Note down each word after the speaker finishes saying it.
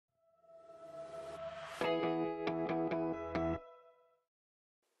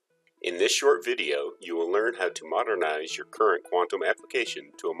In this short video, you will learn how to modernize your current quantum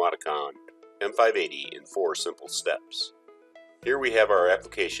application to a Modernize M580 in 4 simple steps. Here we have our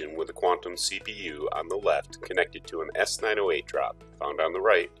application with a quantum CPU on the left connected to an S908 drop found on the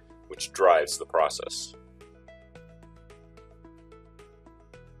right, which drives the process.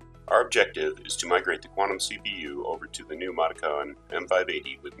 Our objective is to migrate the quantum CPU over to the new Modernize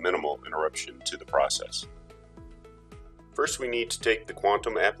M580 with minimal interruption to the process. First, we need to take the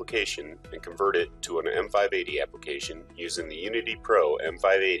quantum application and convert it to an M580 application using the Unity Pro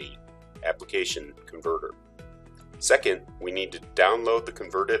M580 application converter. Second, we need to download the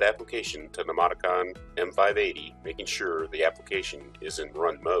converted application to the Modernize M580, making sure the application is in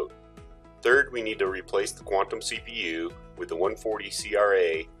run mode. Third, we need to replace the quantum CPU with the 140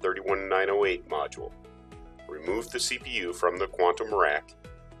 CRA 31908 module. Remove the CPU from the quantum rack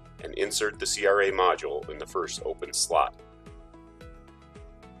and insert the CRA module in the first open slot.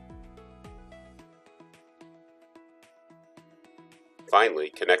 Finally,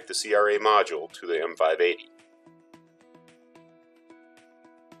 connect the CRA module to the M580.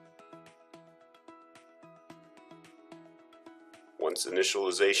 Once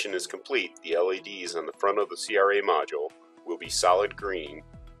initialization is complete, the LEDs on the front of the CRA module will be solid green.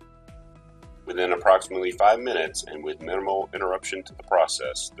 Within approximately 5 minutes and with minimal interruption to the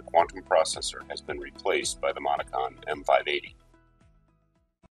process, the quantum processor has been replaced by the Modernize M580.